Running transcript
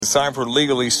It's time for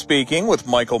Legally Speaking with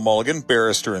Michael Mulligan,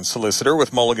 barrister and solicitor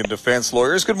with Mulligan Defense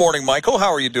Lawyers. Good morning, Michael.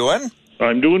 How are you doing?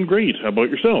 I'm doing great. How about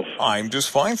yourself? I'm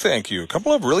just fine, thank you. A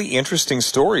couple of really interesting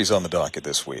stories on the docket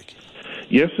this week.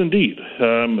 Yes, indeed.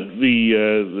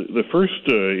 The first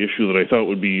issue that I thought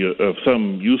would be of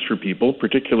some use for people,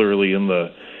 particularly in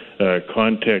the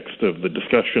context of the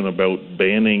discussion about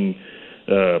banning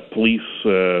police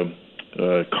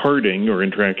carding or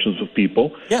interactions with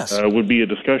people, yes, would be a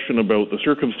discussion about the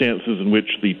circumstances in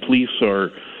which the police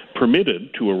are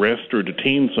permitted to arrest or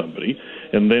detain somebody,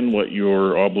 and then what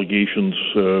your obligations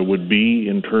would be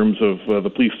in terms of the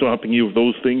police stopping you if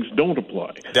those things don't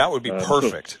apply. That would be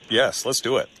perfect. Yes, let's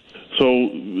do it. So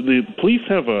the police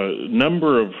have a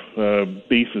number of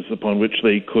bases upon which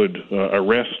they could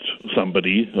arrest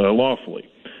somebody lawfully.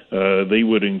 They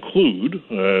would include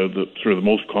the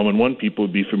most common one people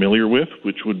would be familiar with,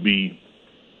 which would be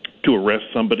to arrest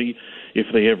somebody if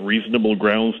they have reasonable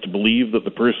grounds to believe that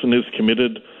the person has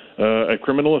committed a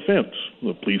criminal offense.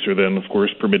 The police are then, of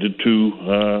course, permitted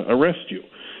to arrest you.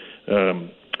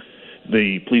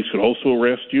 The police could also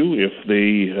arrest you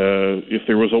if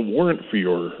there was a warrant for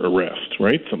your arrest,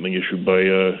 right? Something issued by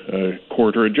a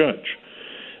court or a judge.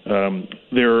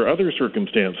 There are other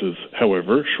circumstances,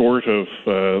 however, short of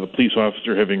the police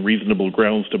officer having reasonable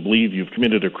grounds to believe you've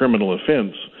committed a criminal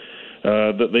offense,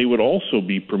 that they would also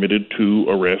be permitted to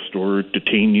arrest or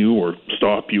detain you or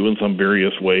stop you in some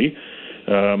various way.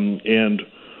 And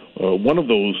one of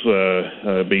those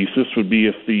bases would be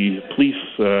if the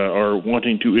police are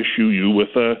wanting to issue you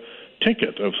with a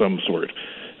ticket of some sort.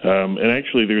 And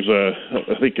actually, there's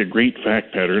I think a great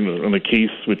fact pattern on a case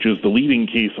which is the leading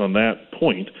case on that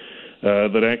point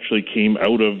that actually came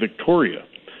out of Victoria.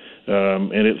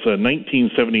 And it's a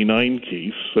 1979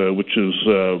 case, which is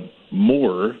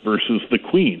Moore versus the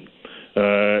Queen.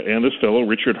 And this fellow,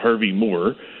 Richard Harvey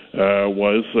Moore,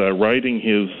 was riding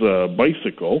his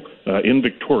bicycle in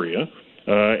Victoria,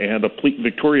 and a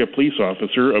Victoria police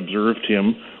officer observed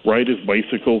him ride his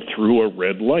bicycle through a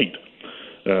red light.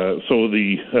 So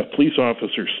the police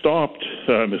officer stopped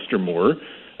Mr. Moore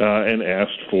and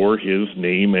asked for his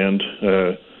name and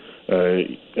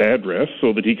address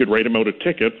so that he could write him out a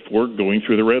ticket for going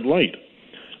through the red light.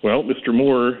 Well, Mr.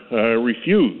 Moore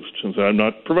refused and said, "I'm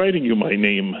not providing you my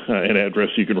name and address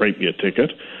so you can write me a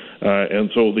ticket." And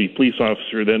so the police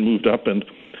officer then moved up and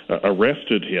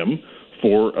arrested him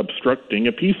for obstructing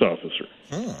a peace officer.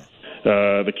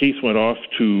 The case went off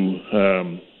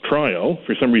to trial.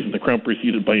 For some reason, the Crown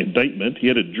proceeded by indictment. He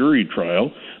had a jury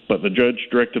trial, but the judge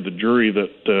directed the jury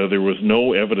that there was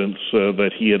no evidence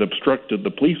that he had obstructed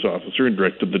the police officer and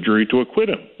directed the jury to acquit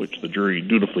him, which the jury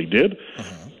dutifully did.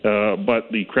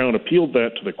 But the Crown appealed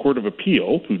that to the Court of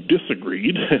Appeal, who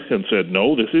disagreed and said,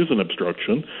 no, this is an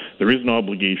obstruction. There is an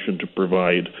obligation to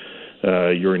provide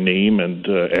your name and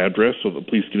address so the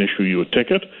police can issue you a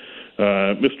ticket.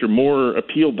 Mr. Moore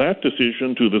appealed that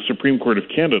decision to the Supreme Court of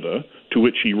Canada, to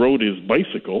which he rode his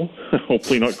bicycle,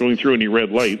 hopefully not going through any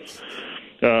red lights,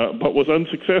 but was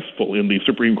unsuccessful in the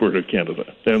Supreme Court of Canada.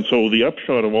 And so the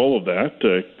upshot of all of that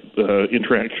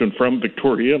interaction from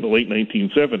Victoria in the late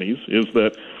 1970s is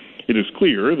that it is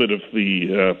clear that if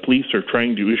the police are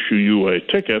trying to issue you a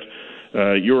ticket,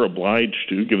 you're obliged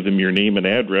to give them your name and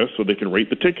address so they can write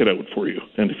the ticket out for you.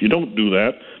 And if you don't do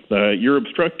that, you're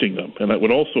obstructing them. And that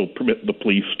would also permit the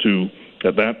police to,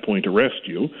 at that point, arrest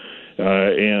you.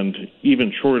 And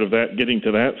even short of that, getting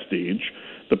to that stage,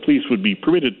 the police would be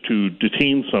permitted to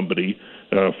detain somebody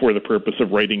for the purpose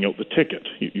of writing out the ticket.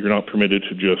 You're not permitted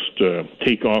to just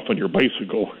take off on your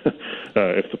bicycle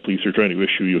if the police are trying to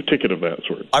issue you a ticket of that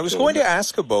sort. I was going to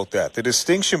ask about that. The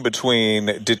distinction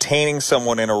between detaining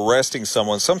someone and arresting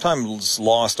someone, sometimes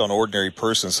lost on ordinary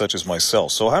persons such as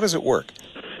myself. So how does it work?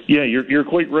 Yeah, you're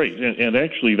quite right. And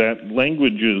actually that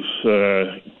languages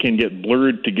can get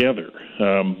blurred together.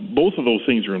 Both of those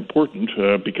things are important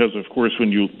because, of course,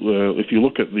 when if you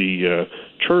look at the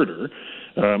Charter,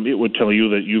 it would tell you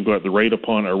that you've got the right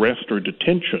upon arrest or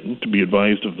detention to be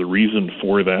advised of the reason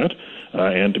for that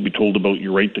and to be told about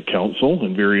your right to counsel,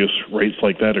 and various rights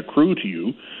like that accrue to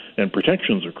you and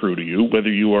protections accrue to you, whether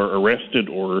you are arrested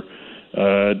or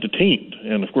detained.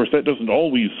 And, of course, that doesn't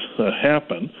always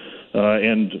happen.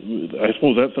 And I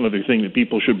suppose that's another thing that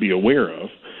people should be aware of,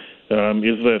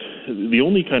 is that the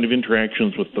only kind of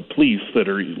interactions with the police that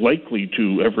are likely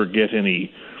to ever get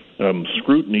any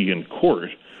scrutiny in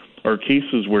court are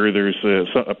cases where there's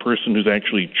a person who's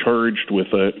actually charged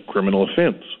with a criminal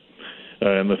offense,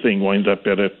 and the thing winds up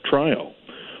at a trial.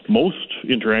 Most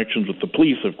interactions with the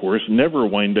police, of course, never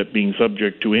wind up being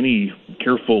subject to any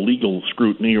careful legal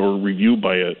scrutiny or review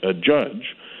by a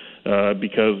judge.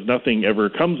 because nothing ever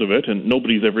comes of it and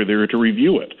nobody's ever there to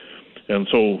review it. And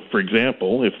so, for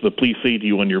example, if the police say to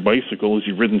you on your bicycle as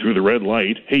you've ridden through the red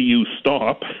light, hey, you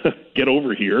stop, get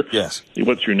over here. Yes.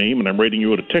 What's your name? And I'm writing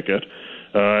you out a ticket.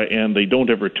 And they don't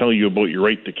ever tell you about your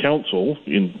right to counsel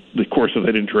in the course of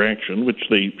that interaction, which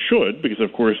they should, because,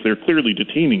 of course, they're clearly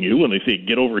detaining you when they say,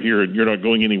 get over here and you're not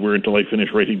going anywhere until I finish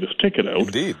writing this ticket out.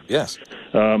 Indeed, yes.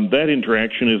 That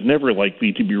interaction is never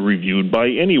likely to be reviewed by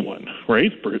anyone,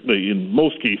 right? In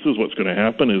most cases, what's going to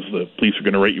happen is the police are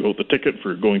going to write you out the ticket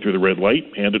for going through the red light,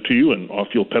 hand it to you, and off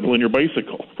you'll pedal on your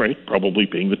bicycle, right? Probably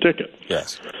paying the ticket.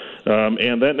 Yes.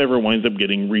 And that never winds up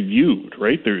getting reviewed,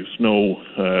 right? There's no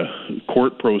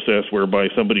court process whereby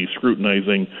somebody's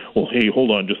scrutinizing, well, hey,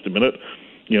 hold on just a minute.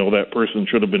 That person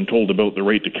should have been told about the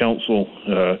right to counsel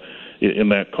in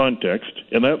that context.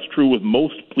 And that's true with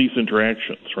most police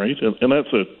interactions, right? And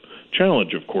that's a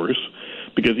challenge, of course,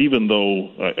 because even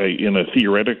though in a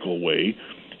theoretical way,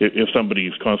 if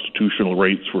somebody's constitutional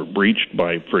rights were breached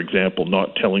by, for example,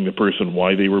 not telling the person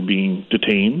why they were being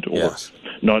detained, or yes,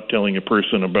 not telling a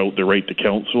person about the right to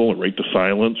counsel, or right to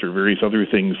silence, or various other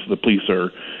things the police are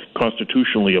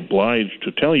constitutionally obliged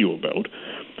to tell you about,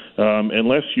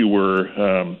 unless you were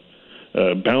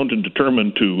bound and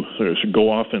determined to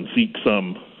go off and seek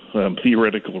some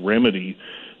theoretical remedy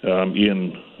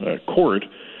in court,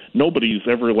 nobody's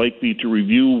ever likely to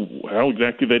review how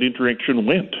exactly that interaction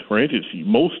went, right?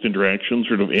 Most interactions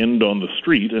sort of end on the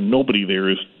street, and nobody there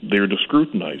is there to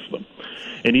scrutinize them.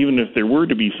 And even if there were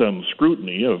to be some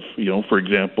scrutiny of, for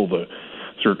example, the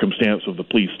circumstance of the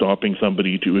police stopping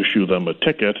somebody to issue them a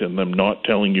ticket and them not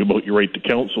telling you about your right to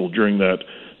counsel during the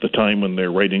time when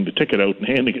they're writing the ticket out and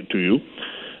handing it to you,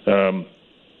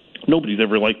 nobody's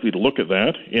ever likely to look at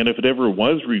that. And if it ever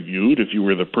was reviewed, if you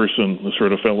were the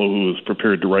sort of fellow who was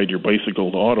prepared to ride your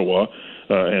bicycle to Ottawa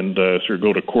and sort of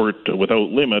go to court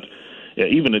without limit,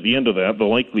 even at the end of that, the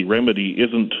likely remedy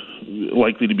isn't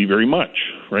likely to be very much,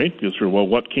 right? Because, well,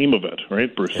 what came of it,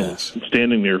 right? Person yes,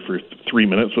 standing there for 3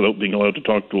 minutes without being allowed to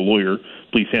talk to a lawyer,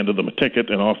 police handed them a ticket,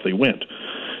 and off they went.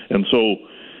 And so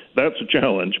that's a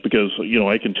challenge because,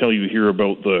 I can tell you here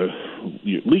about the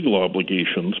legal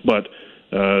obligations, but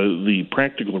the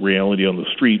practical reality on the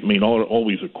street may not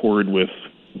always accord with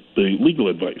the legal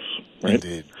advice, right?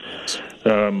 Indeed. Yes.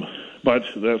 But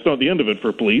that's not the end of it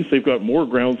for police. They've got more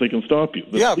grounds they can stop you.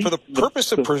 For the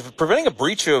purpose of preventing a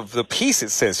breach of the peace,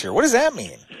 it says here. What does that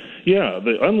mean? Yeah,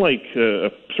 unlike a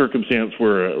circumstance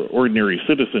where an ordinary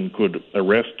citizen could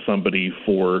arrest somebody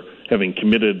for having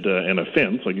committed an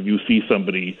offense, like if you see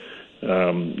somebody,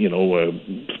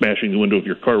 smashing the window of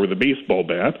your car with a baseball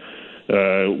bat,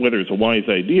 whether it's a wise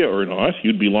idea or not,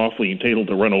 you'd be lawfully entitled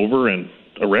to run over and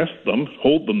arrest them,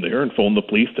 hold them there, and phone the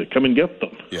police to come and get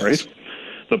them, yes, right?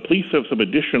 The police have some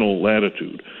additional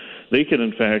latitude. They can,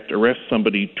 in fact, arrest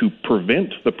somebody to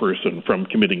prevent the person from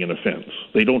committing an offense.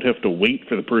 They don't have to wait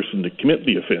for the person to commit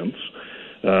the offense.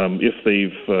 If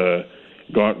they've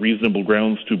got reasonable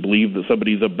grounds to believe that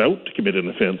somebody's about to commit an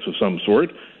offense of some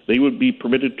sort, they would be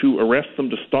permitted to arrest them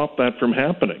to stop that from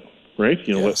happening, right?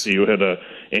 Yes. Let's say you had a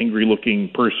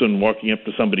angry-looking person walking up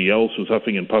to somebody else who's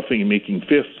huffing and puffing and making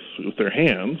fists with their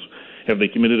hands. Have they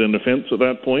committed an offense at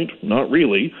that point? Not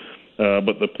really.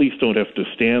 But the police don't have to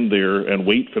stand there and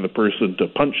wait for the person to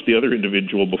punch the other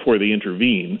individual before they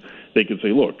intervene. They can say,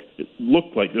 look, it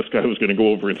looked like this guy was going to go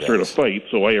over and start a fight,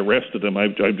 so I arrested him.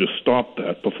 I've just stopped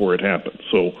that before it happened.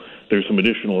 So there's some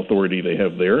additional authority they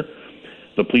have there.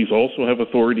 The police also have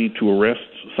authority to arrest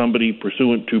somebody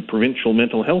pursuant to provincial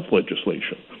mental health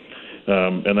legislation.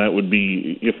 And that would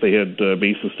be if they had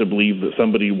basis to believe that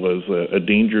somebody was a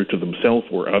danger to themselves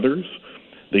or others.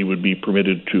 They would be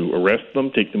permitted to arrest them,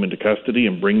 take them into custody,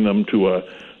 and bring them to a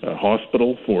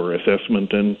hospital for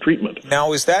assessment and treatment.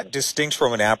 Now, is that distinct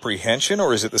from an apprehension,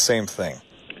 or is it the same thing?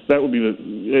 That would be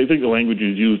I think the language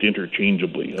is used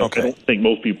interchangeably. Okay. I don't think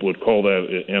most people would call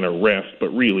that an arrest, but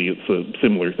really it's a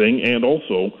similar thing. And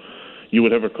also, you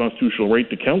would have a constitutional right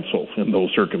to counsel in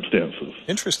those circumstances.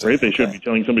 Interesting. Right? They should be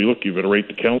telling somebody, look, you've got a right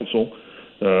to counsel.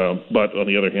 But on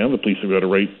the other hand, the police have got a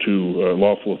right to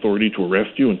lawful authority to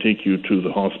arrest you and take you to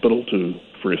the hospital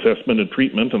for assessment and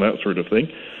treatment and that sort of thing.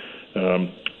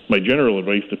 My general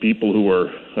advice to people who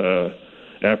are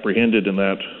apprehended in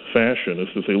that fashion is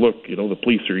to say, look, the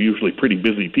police are usually pretty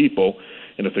busy people,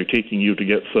 and if they're taking you to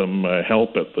get some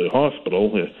help at the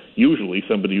hospital, usually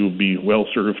somebody would be well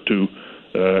served to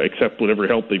accept whatever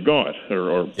help they've got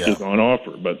or is on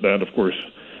offer. But that, of course,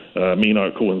 may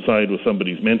not coincide with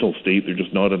somebody's mental state. They're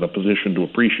just not in a position to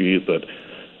appreciate that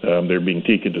they're being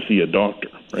taken to see a doctor.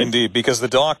 Right? Indeed, because the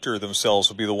doctor themselves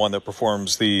will be the one that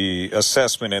performs the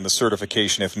assessment and the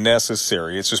certification if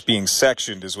necessary. It's just being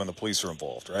sectioned is when the police are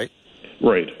involved, right?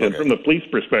 Right. And Okay. from the police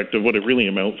perspective, what it really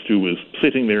amounts to is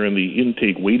sitting there in the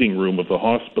intake waiting room of the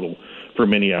hospital for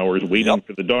many hours, waiting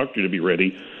for the doctor to be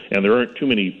ready. And there aren't too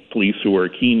many police who are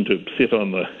keen to sit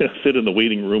in the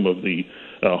waiting room of the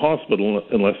hospital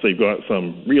unless they've got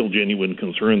some real genuine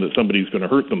concern that somebody's going to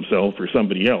hurt themselves or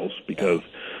somebody else, because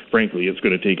frankly, it's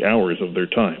going to take hours of their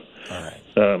time. All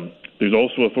right. There's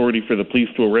also authority for the police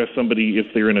to arrest somebody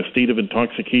if they're in a state of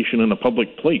intoxication in a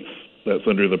public place. That's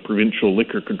under the Provincial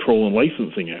Liquor Control and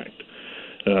Licensing Act.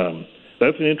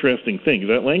 That's an interesting thing.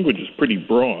 That language is pretty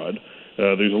broad.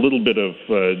 There's a little bit of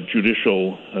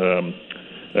judicial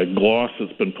gloss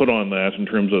that's been put on that in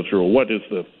terms of sort of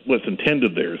what's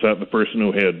intended there. Is that the person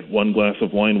who had one glass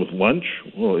of wine with lunch?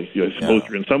 Well, I suppose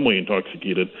you're in some way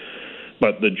intoxicated.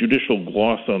 But the judicial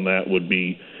gloss on that would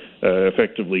be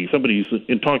effectively somebody's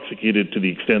intoxicated to the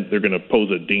extent they're going to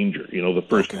pose a danger, the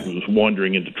person who's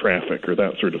wandering into traffic or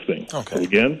that sort of thing. Okay. So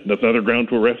again, that's another ground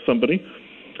to arrest somebody.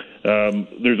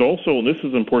 There's also, and this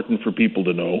is important for people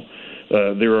to know,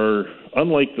 there are,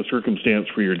 unlike the circumstance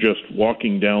where you're just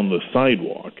walking down the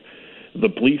sidewalk, the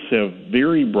police have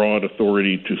very broad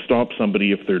authority to stop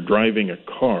somebody if they're driving a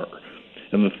car.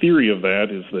 And the theory of that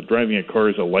is that driving a car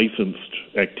is a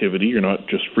licensed activity. You're not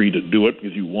just free to do it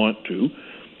because you want to.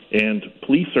 And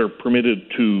police are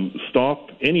permitted to stop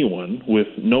anyone with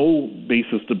no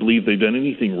basis to believe they've done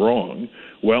anything wrong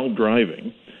while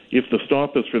driving. If the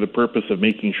stop is for the purpose of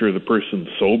making sure the person's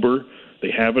sober,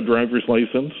 they have a driver's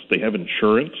license, they have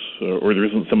insurance, or there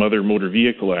isn't some other Motor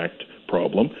Vehicle Act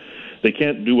problem, they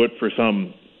can't do it for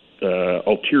some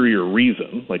ulterior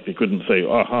reason. Like they couldn't say,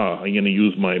 aha, I'm going to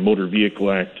use my Motor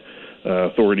Vehicle Act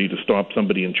authority to stop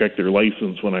somebody and check their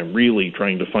license when I'm really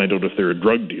trying to find out if they're a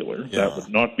drug dealer. Yeah. That would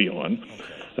not be on.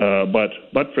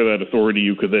 But for that authority,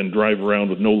 you could then drive around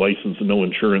with no license and no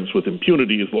insurance with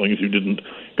impunity as long as you didn't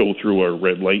go through a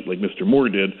red light like Mr. Moore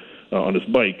did on his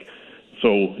bike.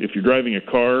 So if you're driving a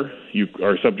car, you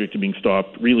are subject to being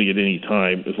stopped really at any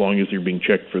time as long as you're being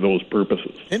checked for those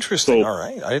purposes. Interesting. So all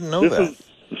right. I didn't know that.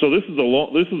 This is a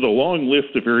long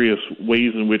list of various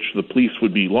ways in which the police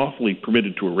would be lawfully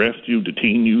permitted to arrest you,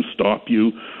 detain you, stop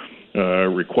you,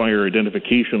 require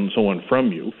identification, so on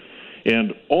from you.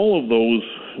 And all of those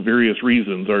various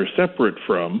reasons are separate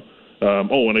from,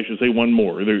 and I should say one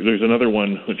more. There's another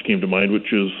one which came to mind,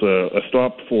 which is a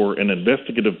stop for an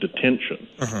investigative detention.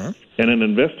 Uh-huh. And an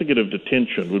investigative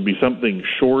detention would be something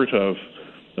short of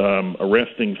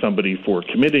arresting somebody for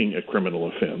committing a criminal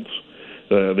offense.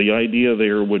 The idea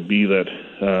there would be that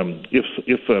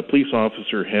if a police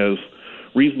officer has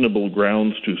reasonable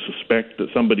grounds to suspect that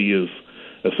somebody is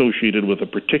associated with a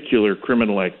particular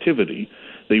criminal activity,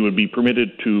 they would be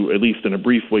permitted to, at least in a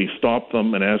brief way, stop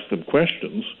them and ask them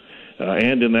questions,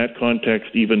 and in that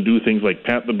context even do things like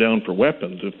pat them down for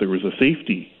weapons if there was a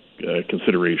safety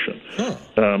consideration. Huh.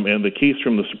 And the case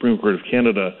from the Supreme Court of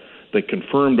Canada that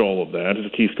confirmed all of that is a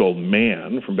case called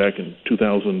Mann from back in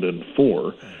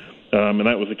 2004. And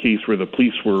that was a case where the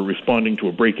police were responding to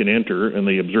a break-and-enter, and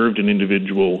they observed an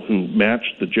individual who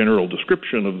matched the general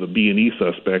description of the B&E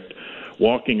suspect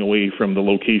walking away from the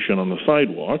location on the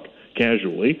sidewalk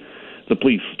casually. The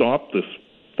police stopped this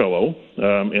fellow,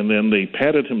 and then they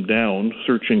patted him down,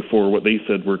 searching for what they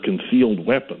said were concealed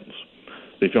weapons.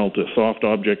 They felt a soft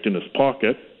object in his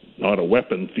pocket, not a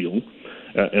weapon field,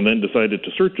 and then decided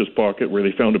to search his pocket, where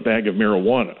they found a bag of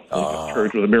marijuana. They got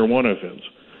charged with a marijuana offense.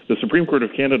 The Supreme Court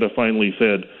of Canada finally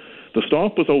said the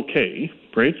stop was okay,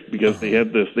 right? Because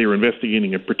they were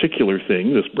investigating a particular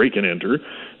thing, this break and enter.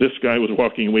 This guy was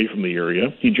walking away from the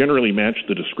area. He generally matched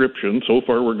the description. So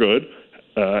far, we're good.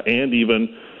 And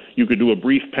even you could do a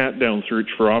brief pat-down search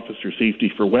for officer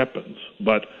safety for weapons.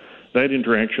 But that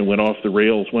interaction went off the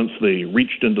rails once they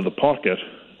reached into the pocket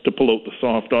to pull out the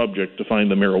soft object to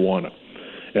find the marijuana.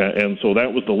 And so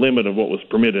that was the limit of what was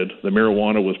permitted. The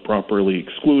marijuana was properly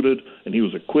excluded, and he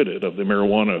was acquitted of the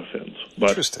marijuana offense. But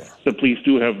Interesting. the police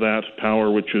do have that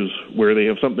power, which is where they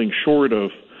have something short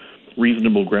of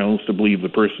reasonable grounds to believe the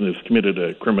person has committed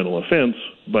a criminal offense,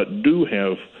 but do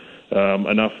have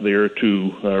enough there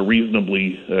to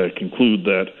reasonably conclude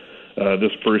that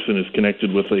this person is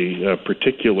connected with a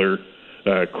particular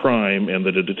crime and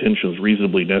that a detention is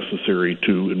reasonably necessary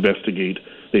to investigate.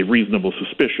 They have reasonable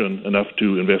suspicion enough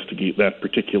to investigate that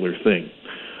particular thing.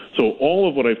 So all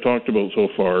of what I've talked about so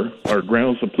far are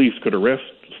grounds the police could arrest,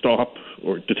 stop,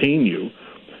 or detain you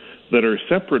that are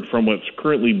separate from what's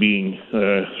currently being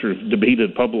sort of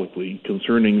debated publicly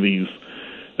concerning these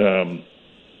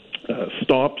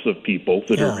stops of people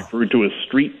that are referred to as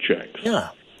street checks. Yeah.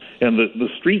 And the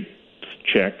street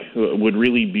check would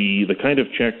really be the kind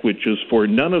of check which is for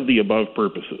none of the above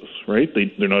purposes, right?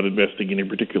 They're not investigating a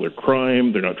particular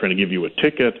crime. They're not trying to give you a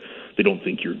ticket. They don't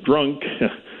think you're drunk.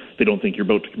 They don't think you're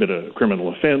about to commit a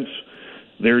criminal offense.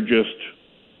 They're just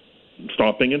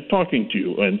stopping and talking to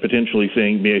you and potentially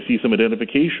saying, may I see some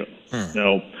identification?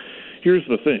 Now, here's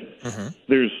the thing.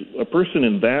 There's a person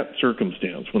in that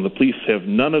circumstance when the police have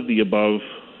none of the above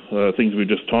things we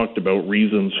just talked about,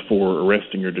 reasons for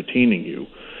arresting or detaining you,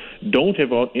 don't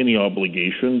have any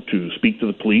obligation to speak to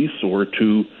the police or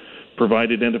to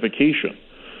provide identification.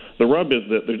 The rub is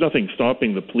that there's nothing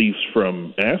stopping the police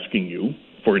from asking you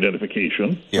for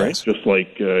identification, right? Just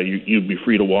like you'd be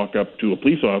free to walk up to a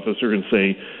police officer and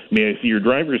say, may I see your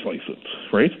driver's license,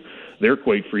 right? They're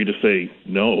quite free to say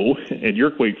no, and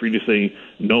you're quite free to say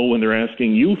no when they're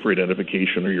asking you for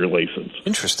identification or your license.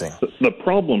 Interesting. The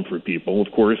problem for people,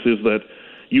 of course, is that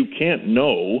you can't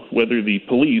know whether the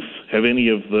police have any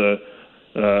of the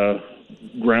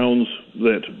grounds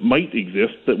that might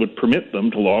exist that would permit them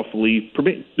to lawfully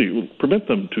permit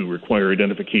them to require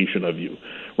identification of you,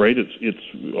 right?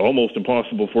 It's almost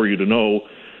impossible for you to know,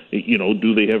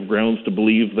 do they have grounds to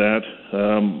believe that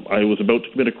I was about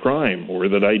to commit a crime, or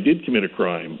that I did commit a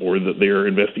crime, or that they're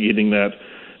investigating that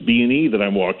B&E that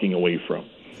I'm walking away from.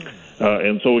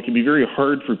 And so it can be very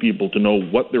hard for people to know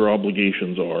what their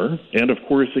obligations are. And, of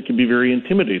course, it can be very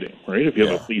intimidating, right? If you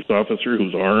have a police officer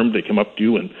who's armed, they come up to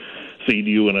you and say to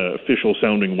you in an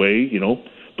official-sounding way,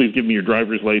 please give me your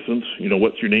driver's license,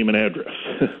 what's your name and address?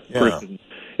 Person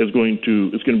is going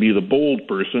to be the bold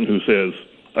person who says,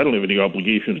 I don't have any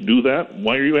obligation to do that.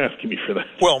 Why are you asking me for that?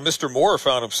 Well, Mr. Moore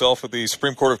found himself at the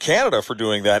Supreme Court of Canada for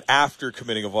doing that after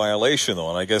committing a violation, though,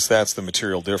 and I guess that's the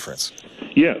material difference.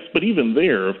 Yes, but even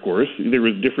there, of course, there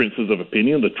was differences of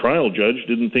opinion. The trial judge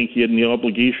didn't think he had any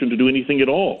obligation to do anything at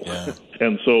all. Yeah.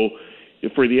 And so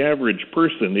for the average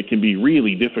person, it can be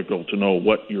really difficult to know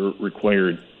what you're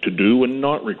required to do and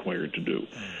not required to do.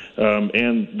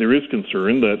 And there is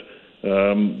concern that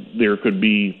there could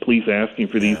be police asking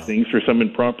for these things for some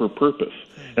improper purpose.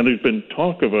 And there's been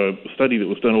talk of a study that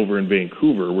was done over in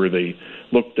Vancouver where they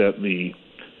looked at the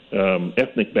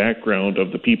ethnic background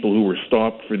of the people who were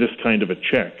stopped for this kind of a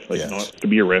check, not to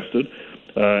be arrested.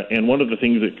 And one of the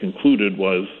things it concluded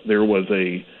was there was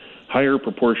a higher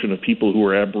proportion of people who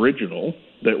were Aboriginal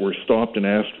that were stopped and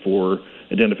asked for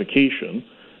identification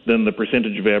than the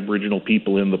percentage of Aboriginal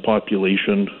people in the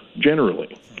population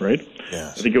generally, right?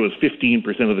 Yes. I think it was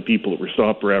 15% of the people that were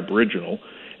stopped were Aboriginal,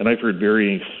 and I've heard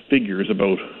varying figures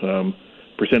about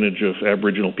percentage of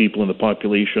Aboriginal people in the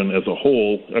population as a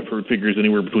whole. I've heard figures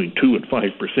anywhere between 2 and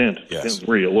 5%, depends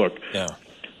where you look. Yeah.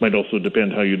 Might also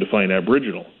depend how you define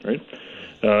Aboriginal, right?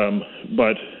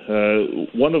 But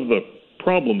one of the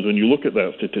problems when you look at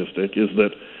that statistic is that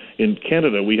in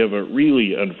Canada, we have a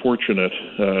really unfortunate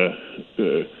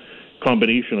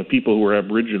combination of people who are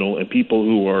Aboriginal and people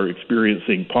who are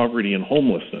experiencing poverty and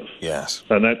homelessness. Yes.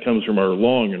 And that comes from our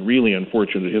long and really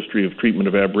unfortunate history of treatment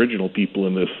of Aboriginal people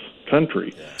in this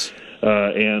country. Yes.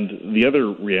 And the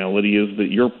other reality is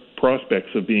that your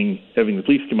prospects of having the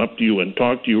police come up to you and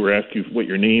talk to you or ask you what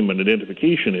your name and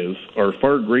identification is are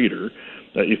far greater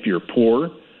if you're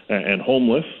poor and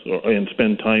homeless and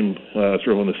spend time sort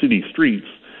of on the city streets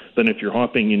than if you're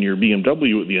hopping in your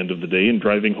BMW at the end of the day and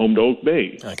driving home to Oak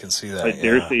Bay. I can see that. I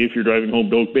dare say if you're driving home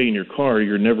to Oak Bay in your car,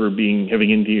 you're never having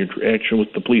any interaction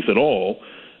with the police at all.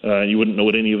 You wouldn't know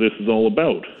what any of this is all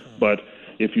about. But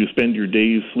if you spend your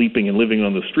days sleeping and living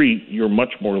on the street, you're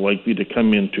much more likely to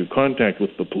come into contact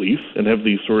with the police and have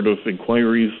these sort of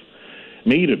inquiries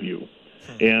made of you.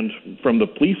 And from the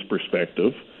police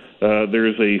perspective, there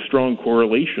is a strong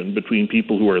correlation between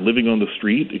people who are living on the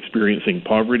street, experiencing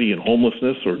poverty and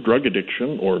homelessness or drug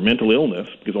addiction or mental illness,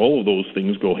 because all of those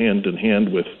things go hand in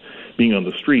hand with being on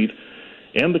the street,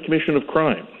 and the commission of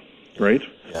crime, right?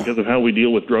 Yeah. Because of how we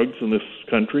deal with drugs in this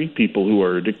country, people who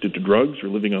are addicted to drugs or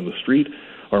living on the street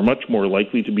are much more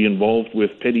likely to be involved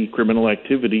with petty criminal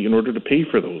activity in order to pay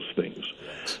for those things.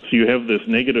 So you have this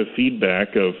negative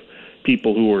feedback of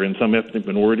people who are in some ethnic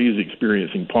minorities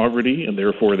experiencing poverty, and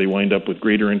therefore they wind up with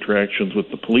greater interactions with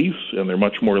the police, and they're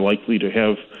much more likely to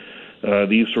have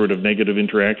these sort of negative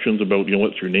interactions about,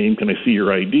 what's your name, can I see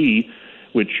your ID,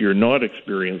 which you're not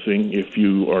experiencing if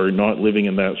you are not living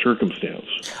in that circumstance.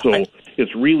 So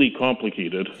it's really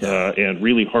complicated and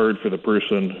really hard for the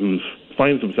person who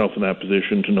finds himself in that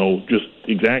position to know just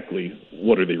exactly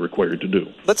what are they required to do.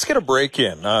 Let's get a break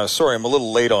in. Sorry, I'm a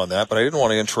little late on that, but I didn't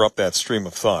want to interrupt that stream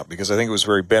of thought because I think it was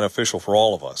very beneficial for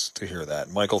all of us to hear that.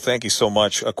 Michael, thank you so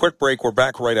much. A quick break. We're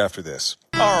back right after this.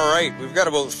 All right, we've got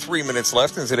about 3 minutes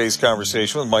left in today's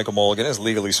conversation with Michael Mulligan as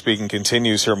Legally Speaking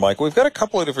continues here, Michael. We've got a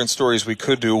couple of different stories we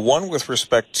could do, one with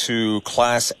respect to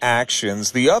class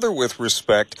actions, the other with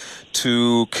respect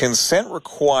to consent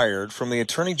required from the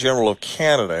Attorney General of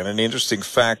Canada and an interesting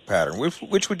fact pattern.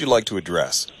 Which would you like to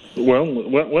address? Well,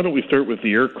 why don't we start with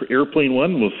the airplane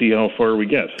one? We'll see how far we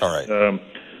get. All right.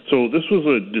 So this was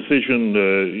a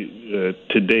decision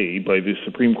today by the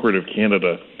Supreme Court of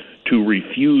Canada to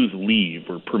refuse leave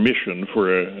or permission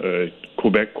for a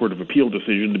Quebec Court of Appeal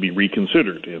decision to be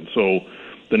reconsidered. And so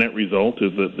the net result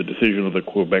is that the decision of the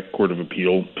Quebec Court of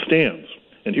Appeal stands.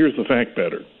 And here's the fact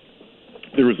pattern.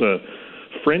 There was a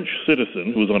French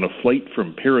citizen who was on a flight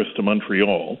from Paris to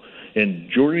Montreal, and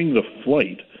during the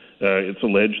flight, it's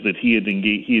alleged that he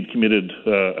had committed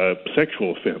a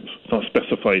sexual offense. It's not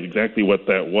specified exactly what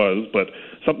that was, but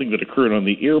something that occurred on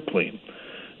the airplane.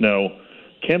 Now,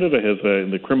 Canada has, in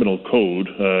the criminal code,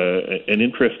 an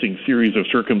interesting series of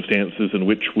circumstances in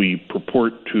which we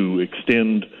purport to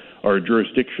extend our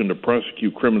jurisdiction to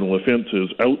prosecute criminal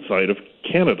offenses outside of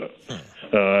Canada.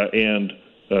 And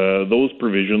those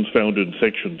provisions found in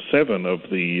Section 7 of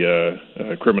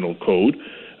the criminal code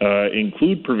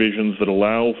include provisions that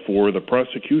allow for the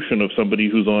prosecution of somebody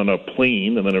who's on a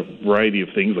plane, and then a variety of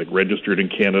things like registered in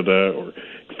Canada or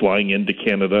flying into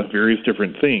Canada, various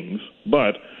different things.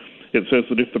 But it says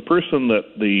that if the person that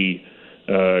the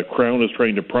Crown is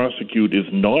trying to prosecute is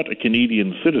not a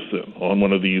Canadian citizen on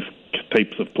one of these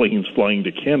types of planes flying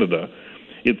to Canada,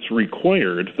 it's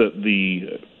required that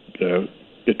the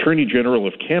Attorney General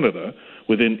of Canada,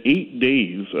 within 8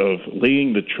 days of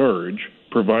laying the charge,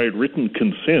 provide written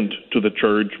consent to the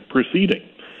charge proceeding.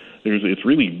 It's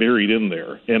really buried in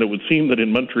there. And it would seem that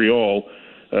in Montreal,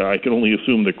 I can only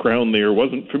assume the Crown there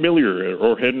wasn't familiar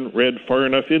or hadn't read far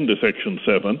enough into Section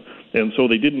 7, and so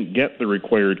they didn't get the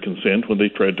required consent when they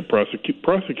tried to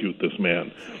prosecute this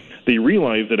man. They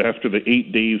realized that after the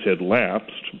 8 days had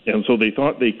lapsed, and so they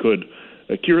thought they could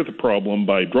cure the problem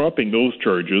by dropping those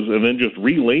charges and then just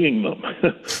relaying them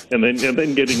and then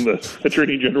getting the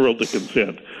Attorney General to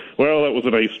consent. Well, that was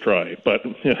a nice try, but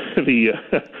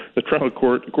the trial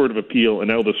court of appeal and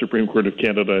now the Supreme Court of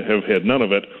Canada have had none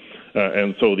of it,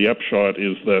 and so the upshot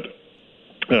is that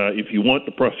if you want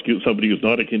to prosecute somebody who's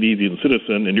not a Canadian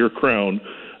citizen and your Crown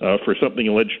for something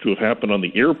alleged to have happened on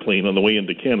the airplane on the way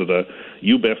into Canada,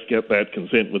 you best get that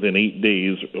consent within 8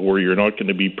 days, or you're not going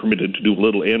to be permitted to do a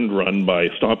little end run by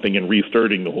stopping and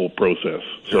restarting the whole process.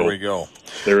 There we go.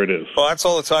 There it is. Well, that's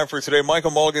all the time for today.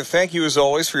 Michael Mulligan, thank you as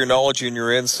always for your knowledge and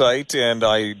your insight, and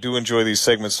I do enjoy these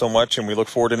segments so much, and we look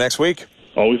forward to next week.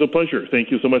 Always a pleasure. Thank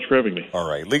you so much for having me. All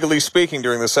right. Legally Speaking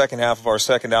during the second half of our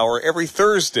second hour every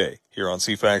Thursday here on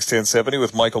CFAX 1070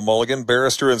 with Michael Mulligan,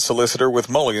 barrister and solicitor with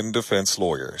Mulligan Defense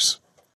Lawyers.